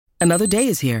Another day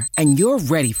is here, and you're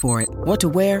ready for it. What to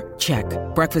wear? Check.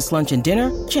 Breakfast, lunch, and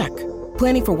dinner? Check.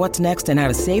 Planning for what's next and how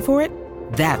to save for it?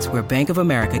 That's where Bank of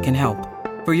America can help.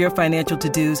 For your financial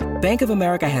to-dos, Bank of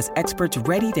America has experts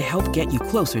ready to help get you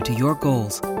closer to your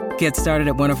goals. Get started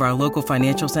at one of our local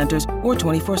financial centers or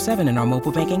 24/7 in our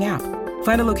mobile banking app.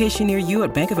 Find a location near you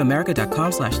at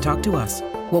bankofamerica.com/talktous.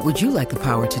 What would you like the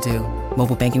power to do?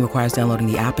 Mobile banking requires downloading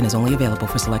the app and is only available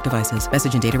for select devices.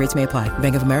 Message and data rates may apply.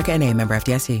 Bank of America N.A., member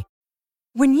FDIC.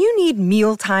 When you need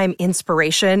mealtime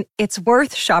inspiration, it's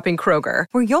worth shopping Kroger,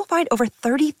 where you'll find over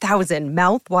 30,000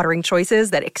 mouth-watering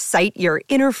choices that excite your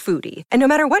inner foodie. And no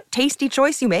matter what tasty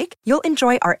choice you make, you'll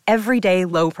enjoy our everyday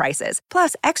low prices,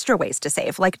 plus extra ways to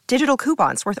save, like digital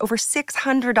coupons worth over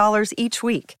 $600 each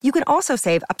week. You can also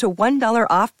save up to $1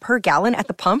 off per gallon at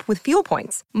the pump with fuel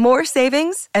points. More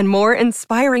savings and more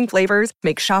inspiring flavors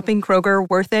make shopping Kroger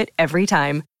worth it every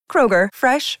time. Kroger,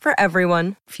 fresh for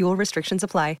everyone. Fuel restrictions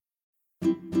apply.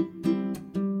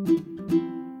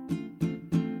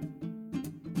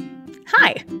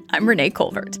 Hi, I'm Renee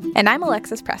Colvert. And I'm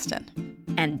Alexis Preston.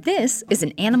 And this is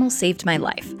An Animal Saved My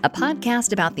Life, a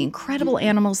podcast about the incredible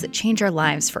animals that change our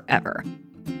lives forever.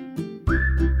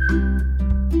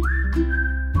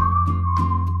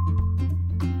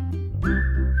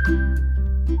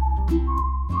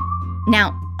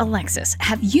 Now, Alexis,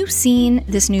 have you seen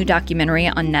this new documentary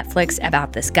on Netflix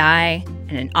about this guy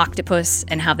and an octopus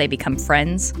and how they become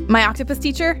friends? My octopus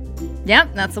teacher? Yep,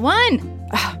 that's the one.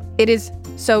 It is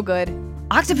so good.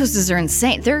 Octopuses are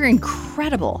insane. They're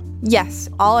incredible. Yes,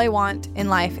 all I want in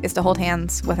life is to hold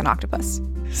hands with an octopus.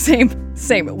 Same.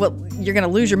 Well, you're going to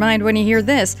lose your mind when you hear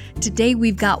this. Today,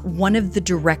 we've got one of the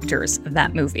directors of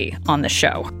that movie on the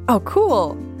show. Oh,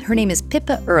 cool. Her name is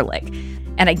Pippa Ehrlich,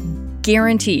 and I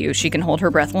guarantee you she can hold her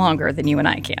breath longer than you and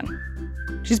I can.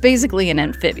 She's basically an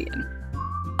amphibian.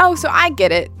 Oh, so I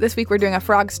get it. This week we're doing a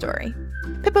frog story.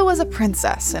 Pippa was a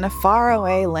princess in a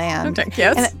faraway land. Okay,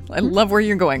 yes. I love where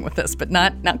you're going with this, but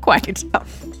not quite. Oh,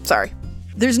 sorry.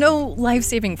 There's no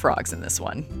life-saving frogs in this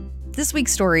one. This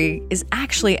week's story is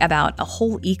actually about a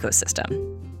whole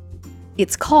ecosystem.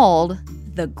 It's called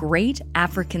the Great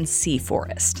African Sea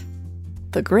Forest.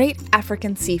 The Great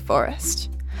African Sea Forest.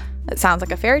 It sounds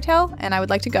like a fairy tale, and I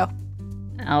would like to go.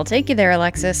 I'll take you there,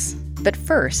 Alexis. But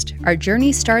first, our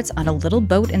journey starts on a little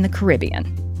boat in the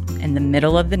Caribbean, in the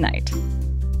middle of the night.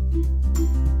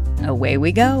 Away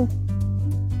we go.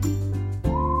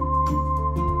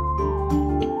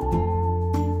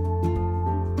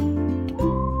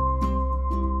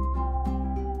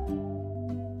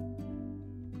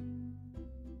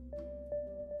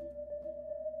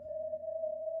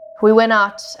 We went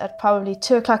out at probably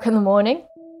 2 o'clock in the morning,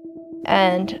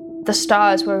 and the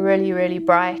stars were really, really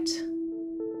bright.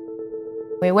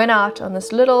 We went out on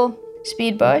this little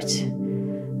speedboat,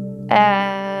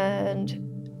 and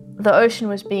the ocean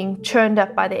was being churned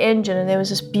up by the engine, and there was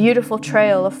this beautiful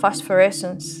trail of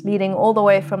phosphorescence leading all the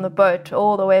way from the boat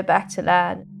all the way back to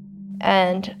land.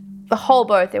 And the whole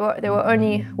boat, there were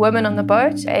only women on the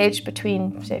boat, aged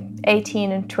between, say,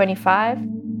 18 and 25.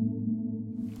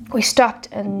 We stopped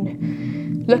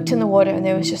and looked in the water, and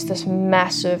there was just this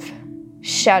massive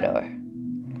shadow.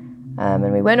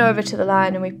 And we went over to the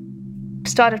line, and we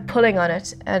started pulling on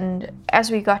it. And as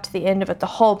we got to the end of it, the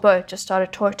whole boat just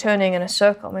started turning in a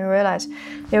circle. And we realized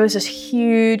there was this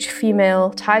huge female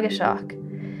tiger shark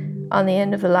on the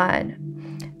end of the line.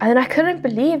 And then I couldn't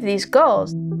believe these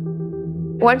girls.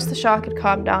 Once the shark had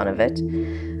calmed down a bit,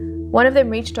 one of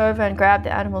them reached over and grabbed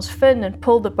the animal's fin and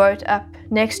pulled the boat up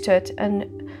next to it. And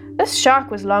this shark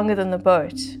was longer than the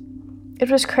boat. It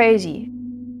was crazy.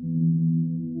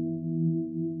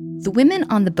 The women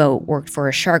on the boat worked for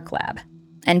a shark lab,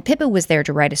 and Pippa was there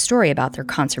to write a story about their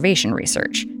conservation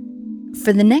research.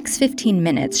 For the next 15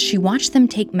 minutes, she watched them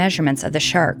take measurements of the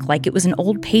shark like it was an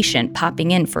old patient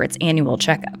popping in for its annual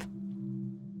checkup.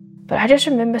 But I just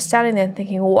remember standing there and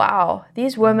thinking, wow,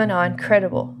 these women are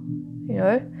incredible. You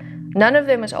know, none of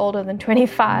them was older than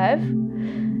 25,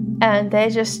 and they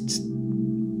just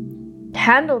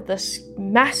handled this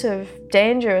massive,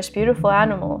 dangerous, beautiful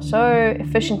animal so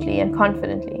efficiently and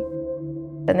confidently.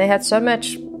 And they had so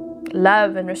much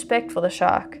love and respect for the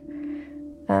shark.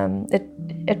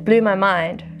 It blew my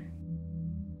mind.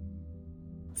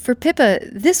 For Pippa,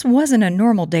 this wasn't a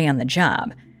normal day on the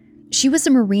job. She was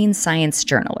a marine science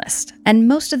journalist, and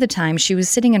most of the time she was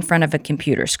sitting in front of a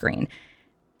computer screen,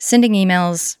 sending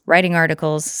emails, writing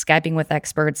articles, Skyping with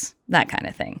experts, that kind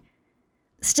of thing.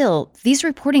 Still, these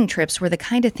reporting trips were the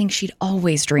kind of thing she'd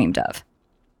always dreamed of.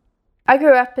 I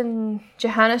grew up in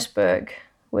Johannesburg,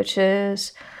 which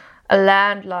is a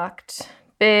landlocked,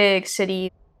 big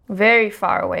city, very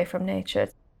far away from nature.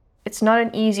 It's not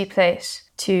an easy place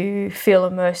to feel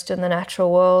immersed in the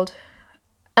natural world.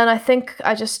 And I think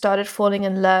I just started falling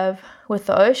in love with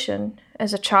the ocean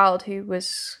as a child who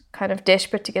was kind of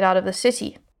desperate to get out of the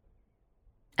city.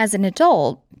 As an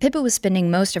adult, Pippa was spending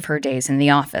most of her days in the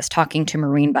office talking to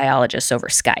marine biologists over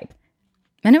Skype.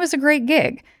 And it was a great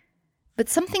gig. But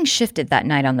something shifted that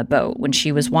night on the boat when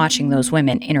she was watching those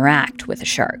women interact with a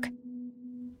shark.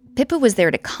 Pippa was there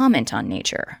to comment on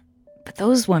nature, but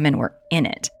those women were in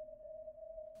it.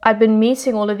 I'd been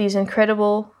meeting all of these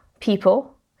incredible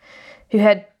people who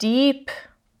had deep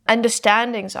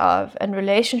understandings of and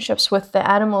relationships with the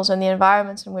animals and the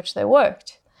environments in which they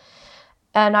worked.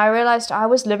 And I realized I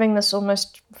was living this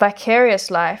almost vicarious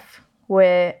life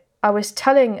where I was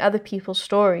telling other people's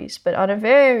stories, but on a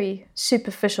very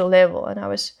superficial level. And I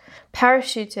was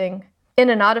parachuting in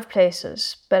and out of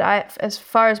places. But as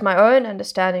far as my own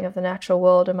understanding of the natural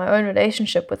world and my own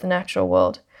relationship with the natural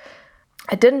world,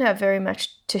 I didn't have very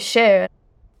much to share.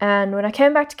 And when I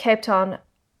came back to Cape Town,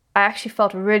 I actually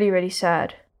felt really, really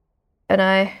sad. And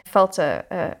I felt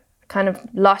a kind of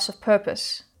loss of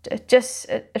purpose.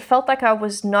 It felt like I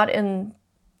was not in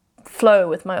flow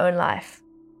with my own life.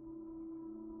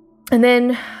 And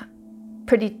then a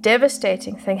pretty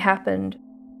devastating thing happened.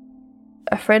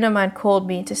 A friend of mine called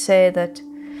me to say that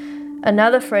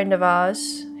another friend of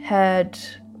ours had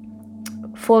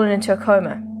fallen into a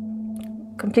coma,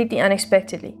 completely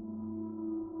unexpectedly.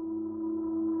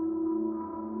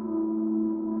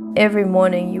 Every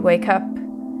morning you wake up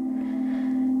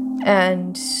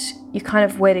and you're kind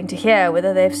of waiting to hear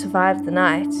whether they've survived the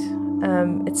night.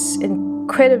 It's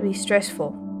incredibly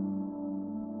stressful.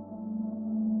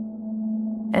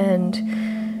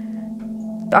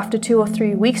 And after 2 or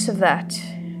 3 weeks of that,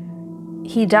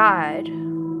 he died.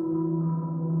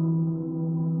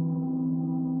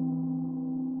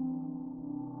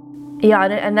 Yeah,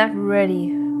 and that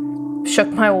really shook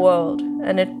my world.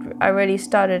 And I really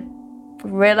started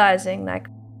realizing, like,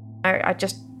 I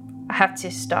have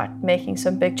to start making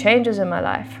some big changes in my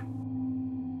life.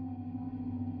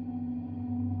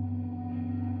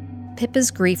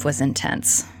 Pippa's grief was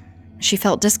intense. She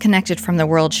felt disconnected from the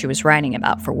world she was writing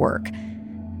about for work.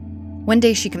 One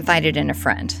day she confided in a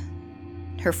friend.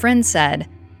 Her friend said,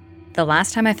 "The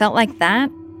last time I felt like that,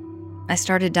 I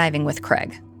started diving with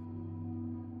Craig."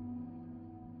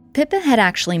 Pippa had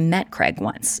actually met Craig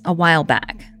once, a while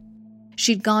back.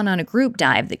 She'd gone on a group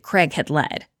dive that Craig had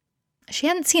led. She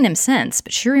hadn't seen him since,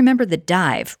 but she remembered the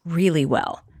dive really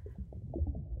well.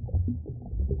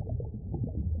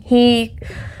 He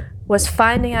was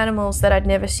finding animals that I'd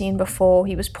never seen before.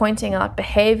 He was pointing out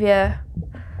behavior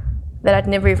that I'd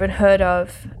never even heard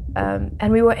of.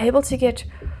 And we were able to get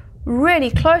really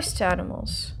close to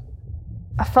animals.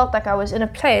 I felt like I was in a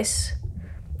place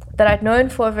that I'd known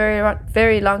for a very,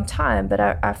 very long time, but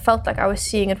I felt like I was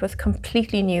seeing it with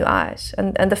completely new eyes.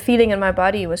 And the feeling in my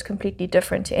body was completely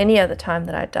different to any other time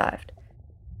that I'd dived.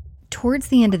 Towards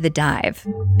the end of the dive,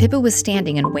 Pippa was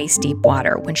standing in waist-deep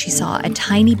water when she saw a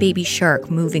tiny baby shark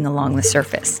moving along the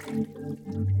surface.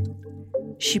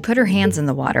 She put her hands in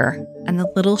the water, and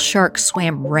the little shark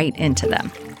swam right into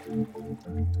them.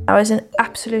 I was in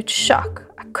absolute shock.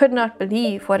 I could not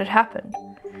believe what had happened.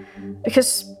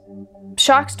 Because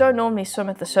sharks don't normally swim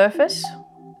at the surface.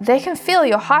 They can feel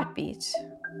your heartbeat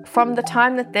from the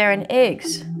time that they're in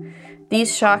eggs.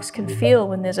 These sharks can feel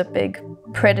when there's a big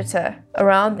predator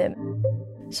around them.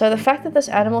 So the fact that this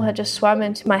animal had just swum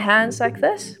into my hands like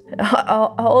this,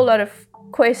 a whole lot of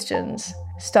questions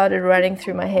started running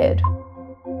through my head.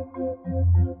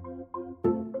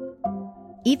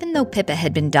 Even though Pippa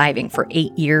had been diving for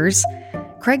 8 years,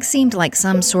 Craig seemed like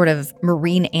some sort of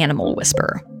marine animal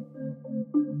whisperer.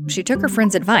 She took her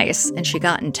friend's advice and she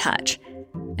got in touch.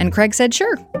 And Craig said,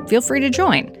 "Sure, feel free to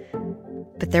join."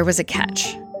 But there was a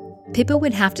catch. Pippa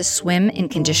would have to swim in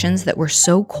conditions that were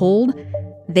so cold,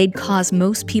 they'd cause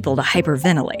most people to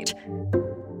hyperventilate.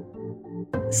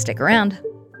 Stick around.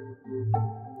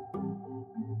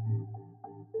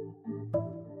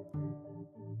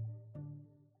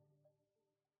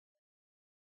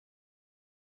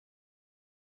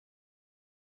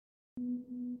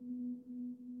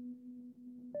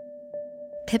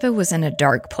 Pippa was in a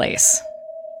dark place.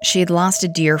 She had lost a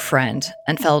dear friend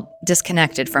and felt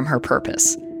disconnected from her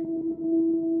purpose.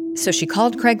 So she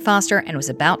called Craig Foster and was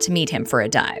about to meet him for a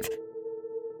dive.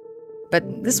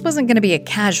 But this wasn't going to be a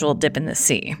casual dip in the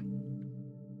sea.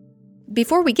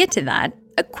 Before we get to that,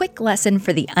 a quick lesson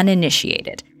for the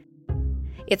uninitiated.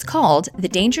 It's called The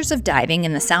Dangers of Diving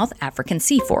in the South African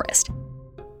Sea Forest,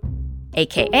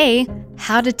 aka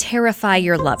How to Terrify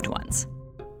Your Loved Ones.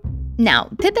 Now,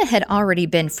 Pippa had already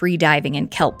been free diving in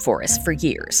kelp forests for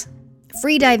years.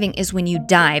 Freediving is when you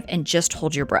dive and just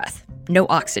hold your breath, no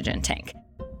oxygen tank.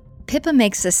 Pippa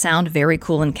makes this sound very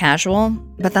cool and casual,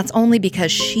 but that's only because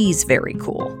she's very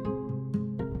cool.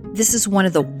 This is one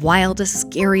of the wildest,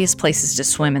 scariest places to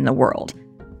swim in the world.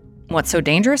 What's so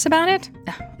dangerous about it?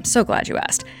 I'm so glad you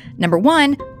asked. Number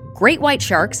 1, great white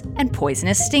sharks and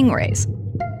poisonous stingrays.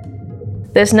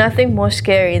 There's nothing more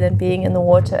scary than being in the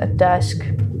water at dusk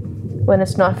when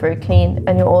it's not very clean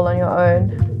and you're all on your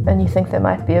own and you think there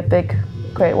might be a big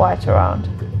great white around.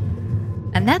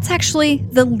 And that's actually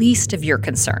the least of your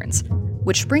concerns,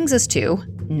 which brings us to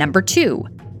number 2,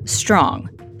 strong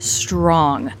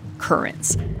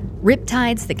currents,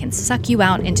 riptides that can suck you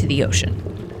out into the ocean.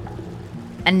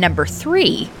 And number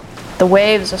 3, the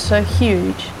waves are so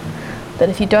huge that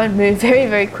if you don't move very,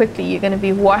 very quickly, you're going to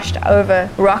be washed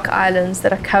over rock islands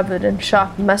that are covered in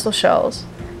sharp mussel shells.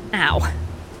 Ow.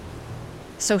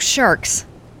 So sharks,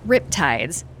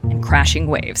 riptides, and crashing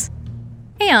waves.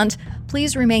 And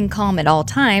please remain calm at all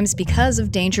times because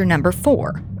of danger number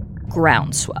 4,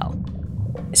 ground swell.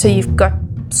 So you've got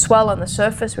swell on the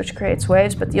surface, which creates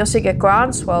waves, but you also get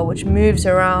ground swell, which moves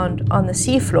around on the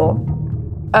seafloor.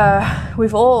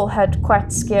 We've all had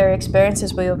quite scary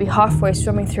experiences where you'll be halfway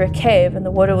swimming through a cave and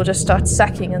the water will just start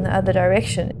sucking in the other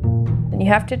direction. And you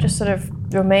have to just sort of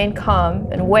remain calm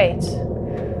and wait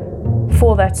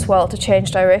for that swell to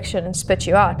change direction and spit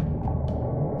you out.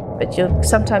 But you'll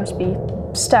sometimes be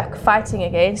stuck fighting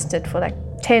against it for like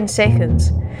 10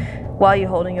 seconds while you're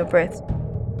holding your breath.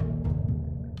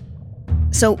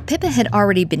 So Pippa had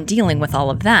already been dealing with all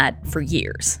of that for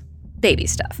years. Baby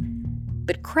stuff.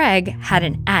 But Craig had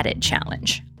an added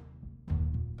challenge.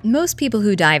 Most people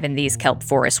who dive in these kelp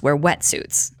forests wear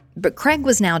wetsuits, but Craig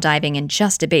was now diving in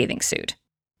just a bathing suit.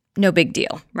 No big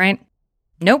deal, right?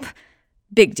 Nope.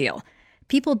 Big deal.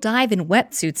 People dive in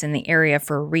wetsuits in the area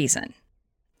for a reason.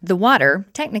 The water,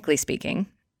 technically speaking,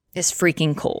 is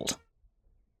freaking cold.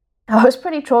 I was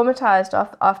pretty traumatized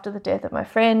after the death of my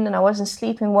friend, and I wasn't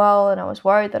sleeping well, and I was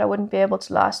worried that I wouldn't be able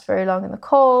to last very long in the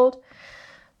cold.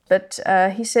 But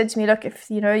he said to me, look, if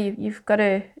you've got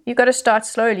to start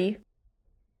slowly.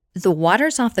 The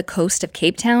waters off the coast of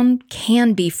Cape Town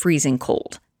can be freezing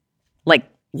cold, like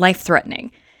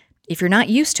life-threatening. If you're not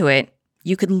used to it,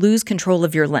 you could lose control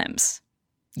of your limbs.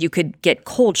 You could get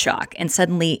cold shock and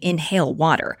suddenly inhale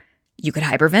water. You could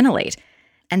hyperventilate,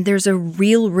 and there's a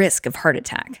real risk of heart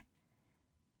attack.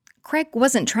 Craig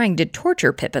wasn't trying to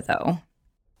torture Pippa, though.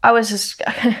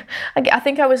 I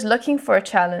think I was looking for a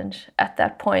challenge at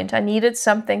that point. I needed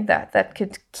something that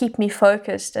could keep me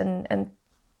focused and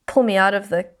pull me out of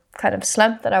the kind of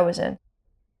slump that I was in.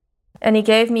 And he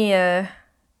gave me a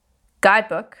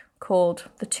guidebook called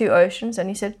The Two Oceans, and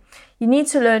he said, you need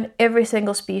to learn every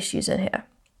single species in here.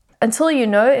 Until you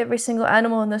know every single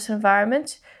animal in this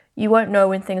environment, you won't know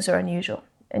when things are unusual.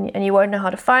 And you won't know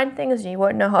how to find things, and you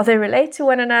won't know how they relate to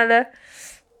one another.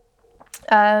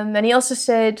 And he also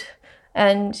said,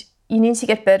 and you need to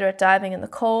get better at diving in the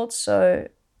cold, so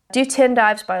do 10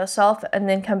 dives by yourself and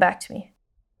then come back to me.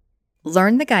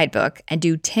 Learn the guidebook and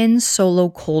do 10 solo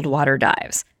cold water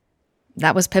dives.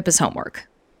 That was Pippa's homework.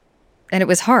 And it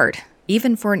was hard,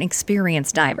 even for an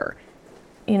experienced diver.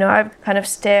 You know, I kind of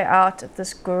stare out at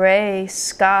this gray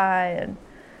sky and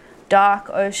dark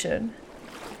ocean,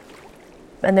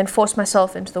 and then force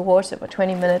myself into the water for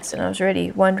 20 minutes, and I was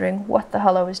really wondering what the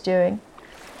hell I was doing.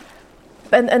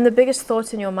 And the biggest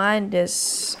thought in your mind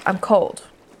is, I'm cold.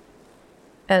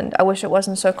 And I wish it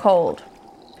wasn't so cold.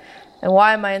 And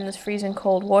why am I in this freezing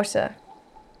cold water?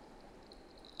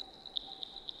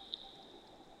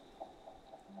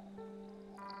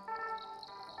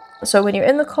 So when you're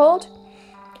in the cold,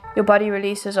 your body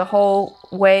releases a whole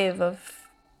wave of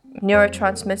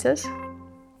neurotransmitters.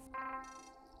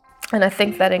 And I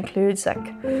think that includes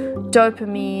like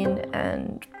dopamine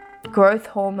and growth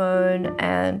hormone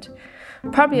and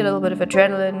probably a little bit of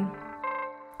adrenaline.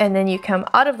 And then you come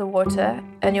out of the water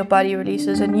and your body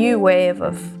releases a new wave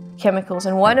of chemicals.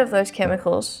 And one of those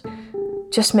chemicals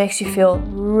just makes you feel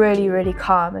really, really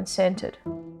calm and centered.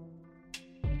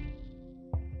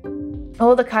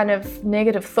 All the kind of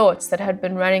negative thoughts that had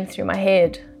been running through my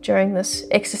head during this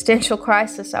existential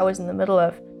crisis I was in the middle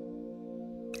of,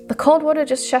 the cold water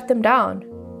just shut them down.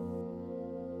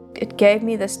 It gave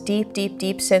me this deep, deep,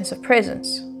 deep sense of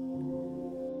presence.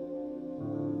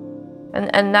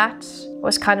 And that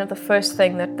was kind of the first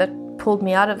thing that pulled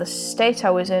me out of the state I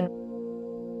was in.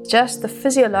 Just the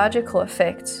physiological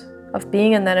effects of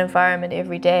being in that environment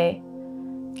every day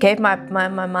gave my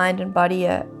mind and body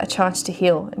a chance to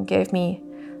heal and gave me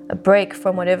a break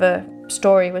from whatever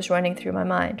story was running through my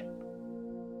mind.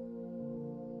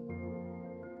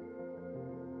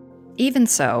 Even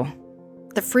so,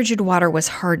 the frigid water was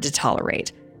hard to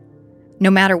tolerate. No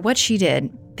matter what she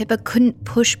did, Pippa couldn't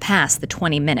push past the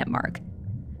 20-minute mark.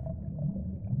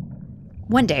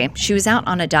 One day, she was out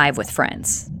on a dive with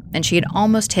friends, and she had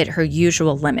almost hit her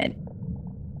usual limit.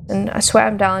 And I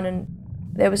swam down, and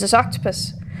there was this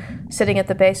octopus sitting at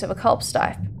the base of a kelp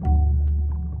stipe.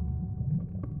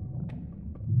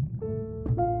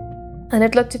 And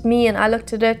it looked at me, and I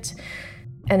looked at it,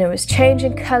 and it was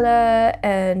changing color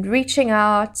and reaching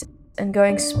out and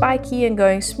going spiky and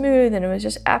going smooth, and it was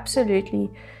just absolutely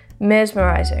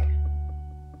mesmerizing.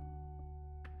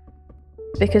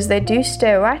 Because they do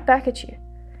stare right back at you,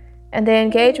 and they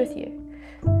engage with you,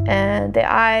 and their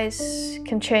eyes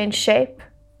can change shape.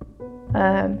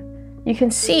 You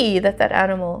can see that that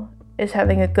animal is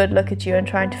having a good look at you and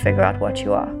trying to figure out what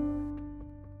you are.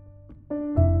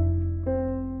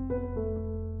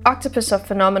 Octopus are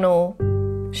phenomenal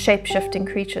shape-shifting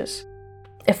creatures.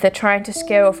 If they're trying to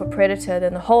scare off a predator,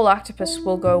 then the whole octopus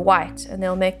will go white, and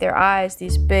they'll make their eyes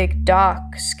these big, dark,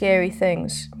 scary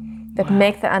things that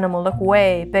make the animal look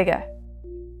way bigger.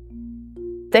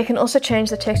 They can also change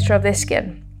the texture of their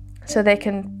skin, so they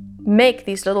can make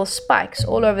these little spikes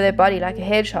all over their body like a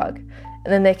hedgehog,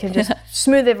 and then they can just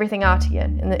smooth everything out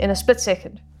again in a split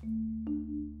second.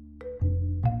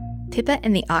 Pippa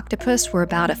and the octopus were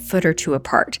about a foot or two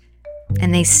apart,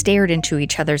 and they stared into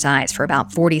each other's eyes for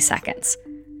about 40 seconds.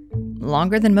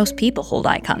 Longer than most people hold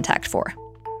eye contact for.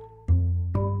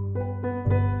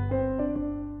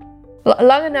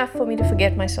 Long enough for me to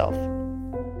forget myself.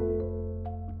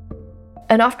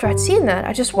 And after I'd seen that,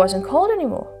 I just wasn't cold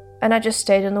anymore. And I just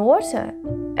stayed in the water.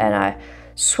 And I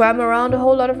swam around a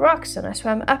whole lot of rocks, and I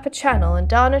swam up a channel and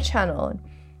down a channel. And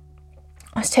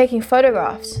I was taking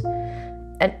photographs,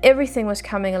 and everything was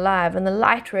coming alive, and the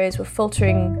light rays were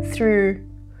filtering through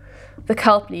the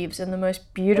kelp leaves in the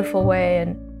most beautiful way.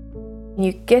 And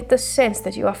you get the sense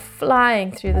that you are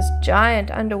flying through this giant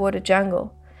underwater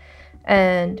jungle.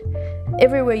 And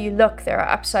everywhere you look, there are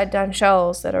upside down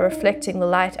shells that are reflecting the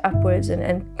light upwards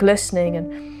and glistening,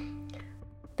 and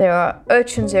there are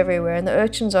urchins everywhere, and the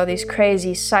urchins are these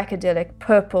crazy psychedelic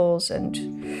purples and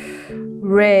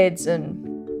reds, and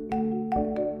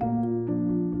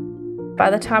by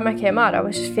the time I came out, I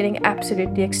was just feeling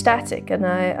absolutely ecstatic. And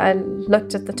I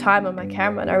looked at the time on my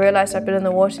camera, and I realized I'd been in the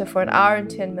water for 1 hour and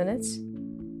 10 minutes.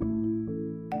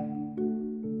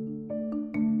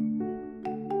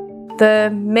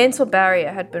 The mental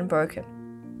barrier had been broken,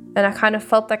 and I kind of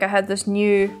felt like I had this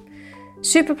new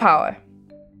superpower.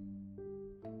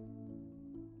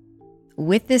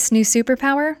 With this new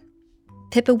superpower,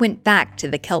 Pippa went back to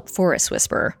the Kelp Forest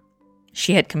Whisperer.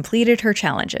 She had completed her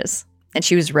challenges, and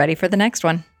she was ready for the next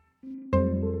one.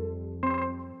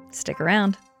 Stick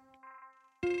around.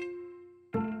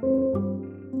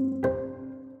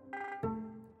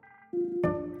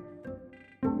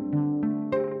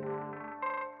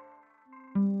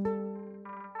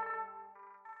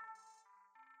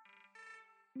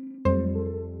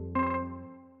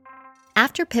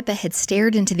 After Pippa had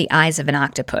stared into the eyes of an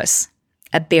octopus,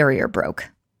 a barrier broke.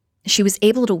 She was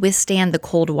able to withstand the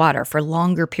cold water for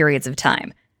longer periods of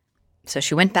time. So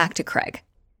she went back to Craig.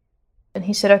 And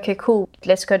he said, okay, cool,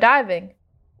 let's go diving.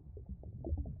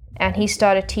 And he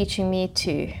started teaching me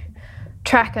to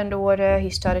track underwater. He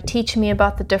started teaching me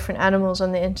about the different animals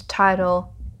on the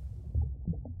intertidal.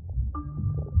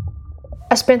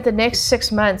 I spent the next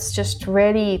 6 months just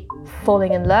really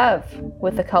falling in love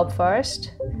with the kelp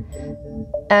forest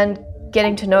and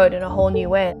getting to know it in a whole new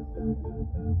way.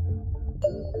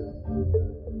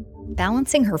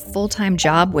 Balancing her full-time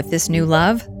job with this new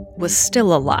love was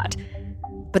still a lot,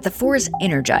 but the forest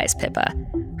energized Pippa.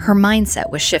 Her mindset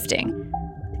was shifting,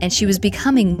 and she was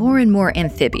becoming more and more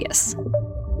amphibious.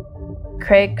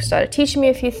 Craig started teaching me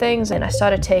a few things, and I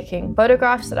started taking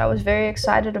photographs that I was very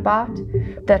excited about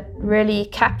that really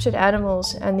captured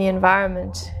animals and the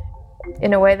environment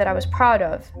in a way that I was proud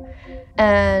of.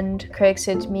 And Craig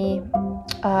said to me,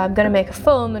 I'm going to make a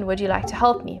film, and would you like to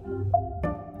help me?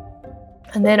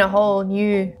 And then a whole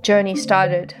new journey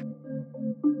started.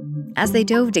 As they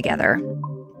dove together,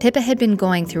 Pippa had been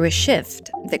going through a shift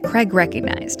that Craig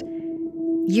recognized.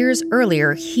 Years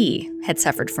earlier, he had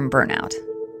suffered from burnout.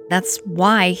 That's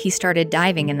why he started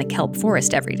diving in the kelp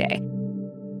forest every day.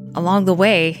 Along the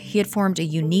way, he had formed a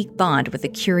unique bond with a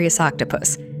curious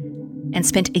octopus and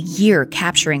spent a year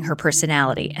capturing her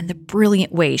personality and the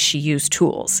brilliant ways she used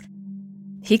tools.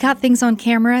 He caught things on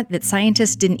camera that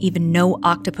scientists didn't even know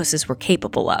octopuses were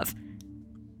capable of.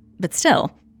 But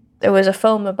still, there was a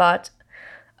film about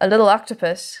a little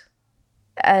octopus,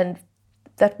 and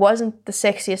that wasn't the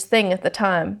sexiest thing at the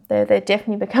time. They've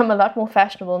definitely become a lot more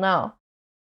fashionable now.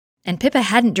 and Pippa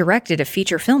hadn't directed a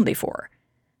feature film before.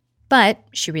 But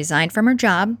she resigned from her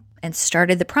job and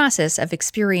started the process of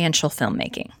experiential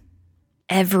filmmaking.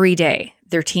 Every day,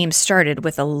 their team started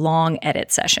with a long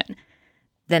edit session.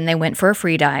 Then they went for a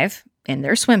free dive in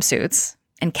their swimsuits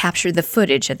and captured the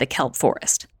footage of the kelp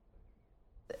forest.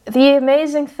 The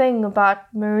amazing thing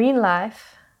about marine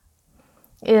life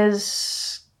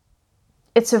is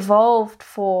it's evolved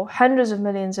for hundreds of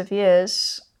millions of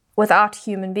years without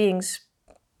human beings.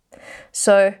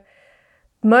 So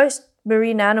most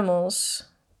marine animals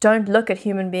don't look at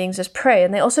human beings as prey,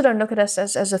 and they also don't look at us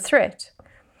as a threat.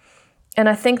 And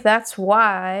I think that's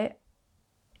why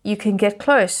you can get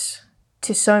close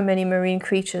to so many marine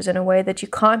creatures in a way that you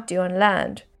can't do on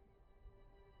land.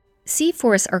 Sea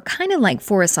forests are kind of like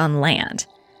forests on land.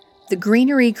 The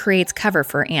greenery creates cover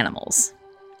for animals,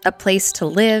 a place to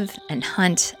live and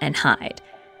hunt and hide.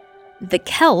 The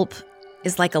kelp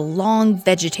is like a long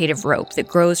vegetative rope that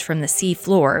grows from the sea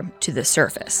floor to the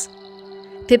surface.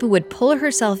 Pippa would pull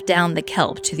herself down the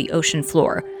kelp to the ocean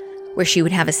floor, where she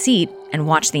would have a seat and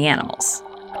watch the animals.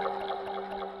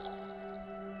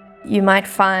 You might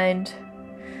find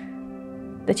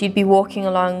that you'd be walking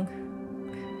along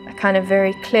a kind of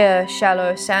very clear,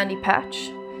 shallow, sandy patch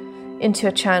into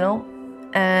a channel,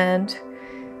 and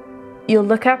you'll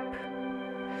look up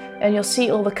and you'll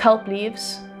see all the kelp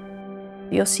leaves.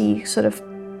 You'll see sort of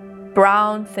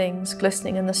brown things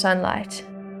glistening in the sunlight,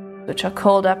 which are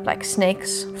curled up like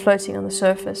snakes floating on the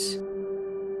surface.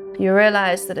 You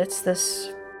realize that it's this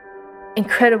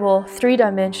incredible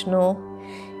three-dimensional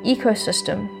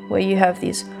ecosystem where you have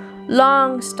these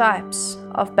long stipes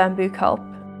of bamboo kelp.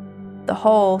 The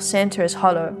whole center is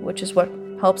hollow, which is what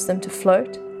helps them to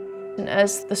float. And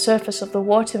as the surface of the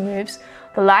water moves,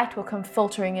 the light will come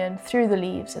filtering in through the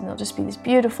leaves, and there'll just be these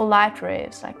beautiful light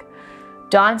rays like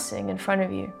dancing in front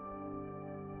of you.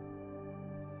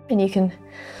 And you can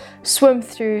swim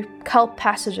through kelp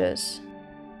passages,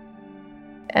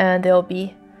 and there'll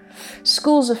be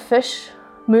schools of fish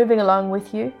moving along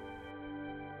with you,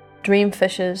 dream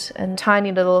fishes and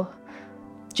tiny little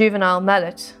juvenile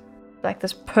mullet, like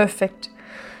this perfect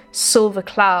silver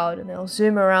cloud, and they'll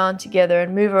zoom around together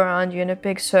and move around you in a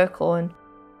big circle, and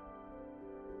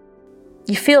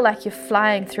you feel like you're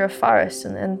flying through a forest,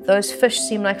 and those fish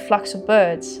seem like flocks of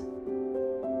birds.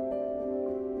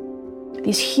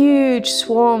 These huge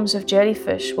swarms of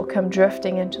jellyfish will come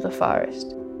drifting into the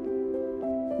forest.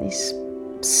 These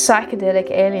psychedelic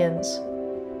aliens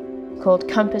called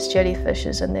compass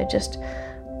jellyfishes, and they're just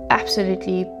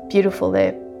absolutely beautiful.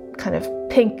 They're kind of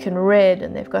pink and red,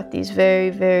 and they've got these very,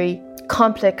 very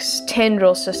complex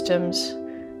tendril systems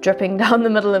dripping down the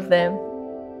middle of them,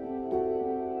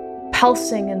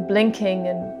 pulsing and blinking,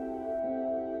 and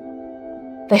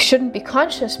they shouldn't be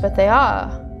conscious, but they are.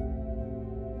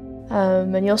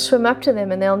 And you'll swim up to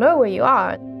them and they'll know where you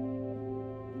are.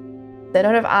 They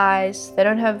don't have eyes, they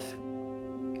don't have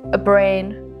a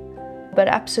brain, but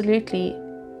absolutely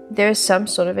there is some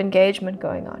sort of engagement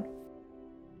going on.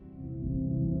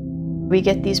 We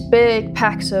get these big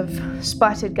packs of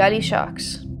spotted gully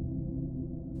sharks,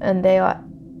 and they are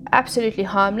absolutely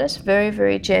harmless, very,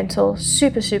 very gentle,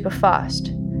 super, super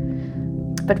fast,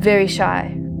 but very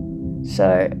shy.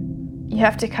 So you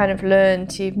have to kind of learn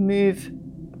to move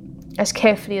as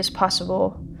carefully as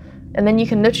possible. And then you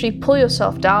can literally pull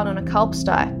yourself down on a kelp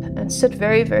stipe and sit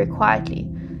very, very quietly.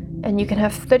 And you can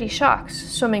have 30 sharks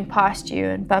swimming past you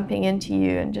and bumping into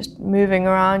you and just moving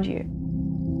around you.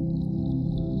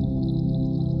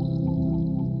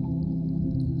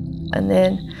 And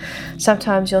then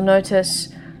sometimes you'll notice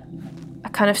a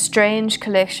kind of strange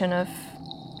collection of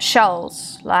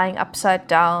shells lying upside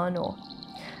down or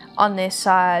on their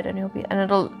side, and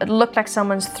it'll look like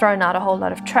someone's thrown out a whole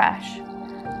lot of trash.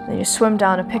 Then you swim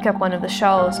down and pick up one of the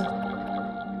shells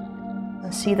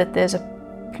and see that there's a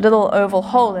little oval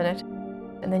hole in it,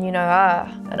 and then you know,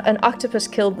 an octopus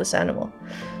killed this animal.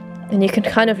 And you can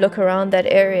kind of look around that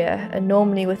area, and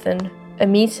normally within a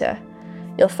meter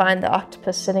you'll find the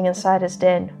octopus sitting inside his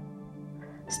den,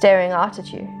 staring out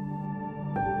at you.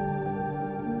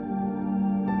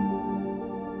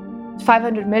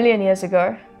 500 million years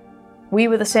ago, we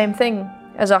were the same thing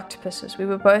as octopuses. We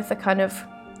were both a kind of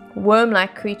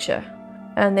worm-like creature.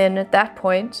 And then at that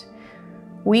point,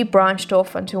 we branched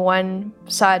off onto one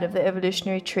side of the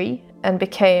evolutionary tree and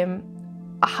became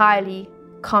a highly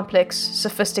complex,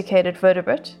 sophisticated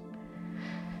vertebrate.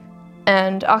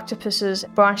 And octopuses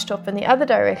branched off in the other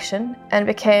direction and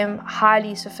became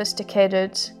highly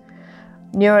sophisticated,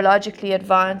 neurologically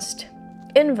advanced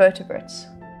invertebrates.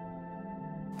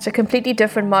 It's a completely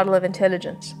different model of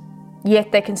intelligence.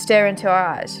 Yet they can stare into our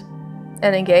eyes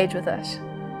and engage with us.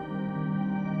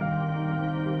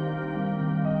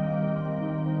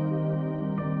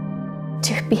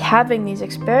 to be having these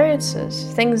experiences,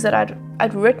 things that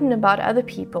I'd written about other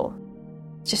people,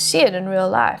 to see it in real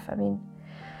life. I mean,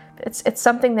 it's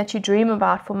something that you dream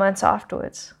about for months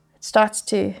afterwards. It starts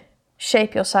to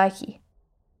shape your psyche.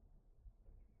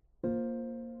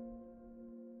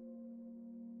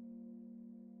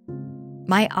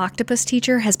 My Octopus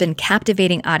Teacher has been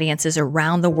captivating audiences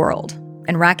around the world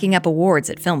and racking up awards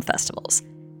at film festivals.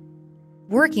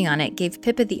 Working on it gave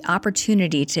Pippa the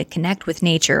opportunity to connect with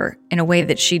nature in a way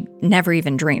that she'd never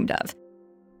even dreamed of.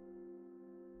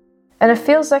 And it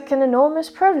feels like an enormous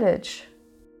privilege.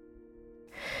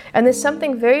 And there's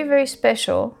something very, very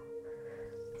special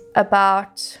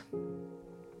about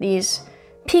these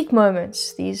peak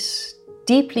moments, these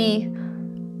deeply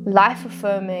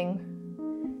life-affirming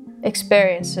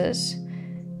experiences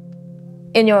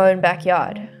in your own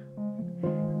backyard.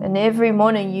 And every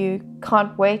morning you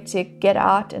can't wait to get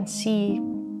out and see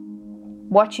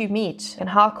what you meet and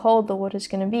how cold the water's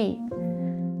going to be.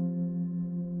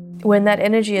 When that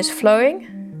energy is flowing,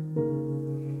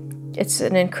 it's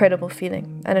an incredible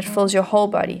feeling, and it fills your whole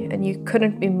body, and you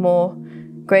couldn't be more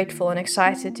grateful and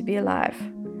excited to be alive.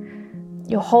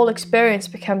 Your whole experience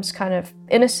becomes kind of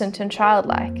innocent and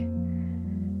childlike.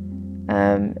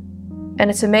 And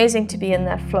it's amazing to be in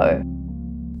that flow,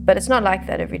 but it's not like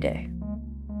that every day.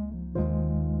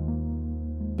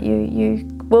 You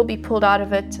will be pulled out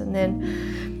of it, and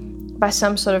then by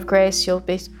some sort of grace, you'll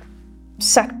be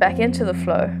sucked back into the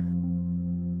flow.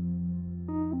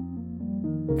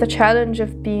 The challenge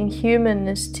of being human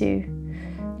is to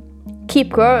keep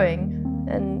growing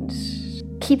and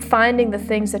keep finding the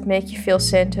things that make you feel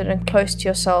centered and close to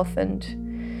yourself and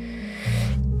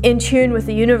in tune with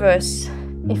the universe,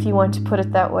 if you want to put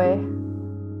it that way.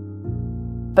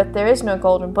 But there is no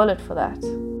golden bullet for that.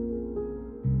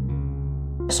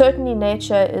 Certainly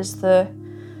nature is the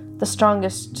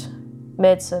strongest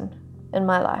medicine in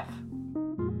my life.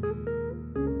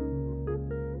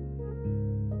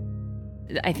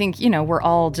 I think, we're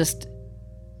all just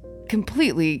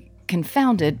completely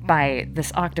confounded by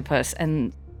this octopus.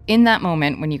 And in that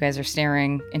moment, when you guys are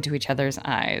staring into each other's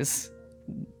eyes,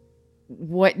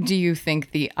 what do you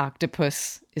think the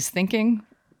octopus is thinking?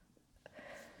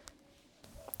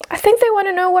 I think they want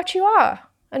to know what you are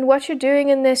and what you're doing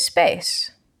in this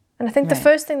space. And I think the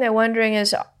first thing they're wondering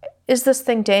is this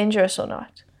thing dangerous or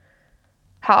not?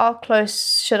 How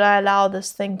close should I allow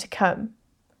this thing to come?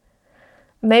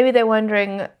 Maybe they're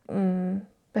wondering,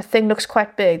 the thing looks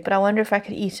quite big, but I wonder if I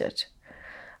could eat it.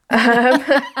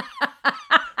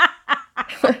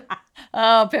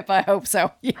 Oh, Pip, I hope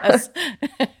so. Yes.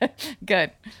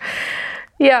 Good.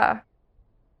 Yeah.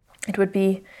 It would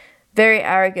be very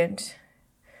arrogant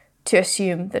to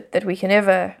assume that we can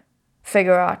ever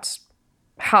figure out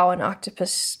how an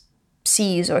octopus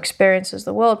sees or experiences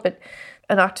the world, but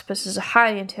an octopus is a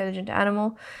highly intelligent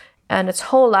animal, and its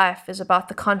whole life is about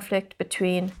the conflict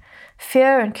between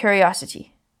fear and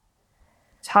curiosity.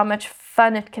 It's how much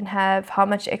fun it can have, how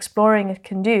much exploring it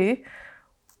can do,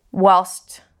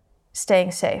 whilst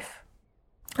staying safe.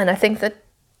 And I think that,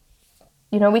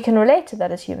 we can relate to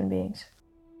that as human beings.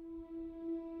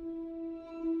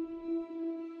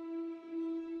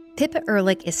 Pippa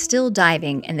Ehrlich is still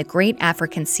diving in the Great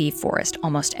African Sea Forest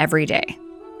almost every day,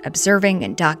 observing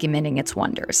and documenting its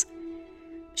wonders.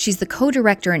 She's the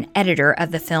co-director and editor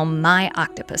of the film My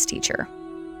Octopus Teacher.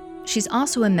 She's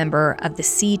also a member of the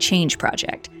Sea Change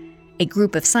Project, a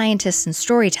group of scientists and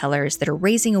storytellers that are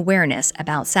raising awareness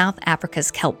about South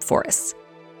Africa's kelp forests.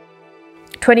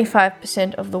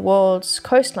 25% of the world's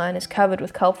coastline is covered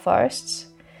with kelp forests,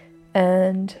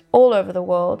 and all over the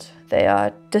world they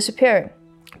are disappearing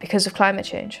because of climate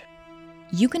change.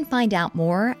 You can find out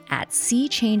more at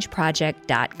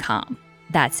seachangeproject.com.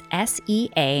 That's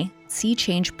SEA,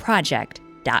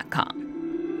 seachangeproject.com.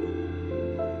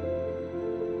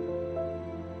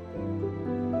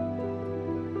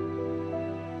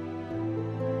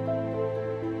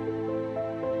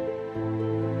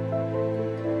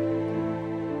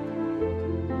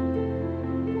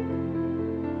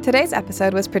 Today's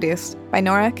episode was produced by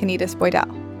Nora Canitas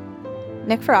Boydell.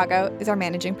 Nick Farago is our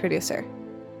managing producer.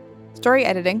 Story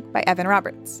editing by Evan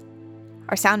Roberts.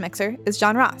 Our sound mixer is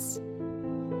John Ross.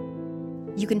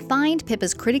 You can find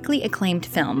Pippa's critically acclaimed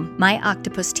film, My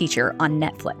Octopus Teacher, on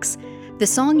Netflix. The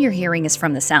song you're hearing is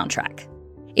from the soundtrack.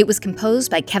 It was composed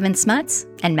by Kevin Smuts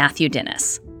and Matthew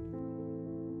Dennis.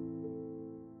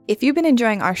 If you've been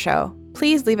enjoying our show,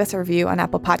 please leave us a review on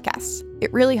Apple Podcasts.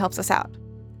 It really helps us out.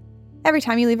 Every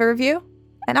time you leave a review,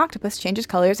 an octopus changes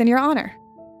colors in your honor.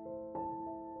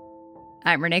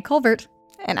 I'm Renee Colbert.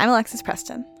 And I'm Alexis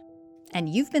Preston. And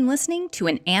you've been listening to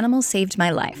An Animal Saved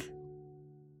My Life.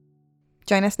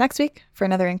 Join us next week for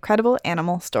another incredible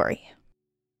animal story.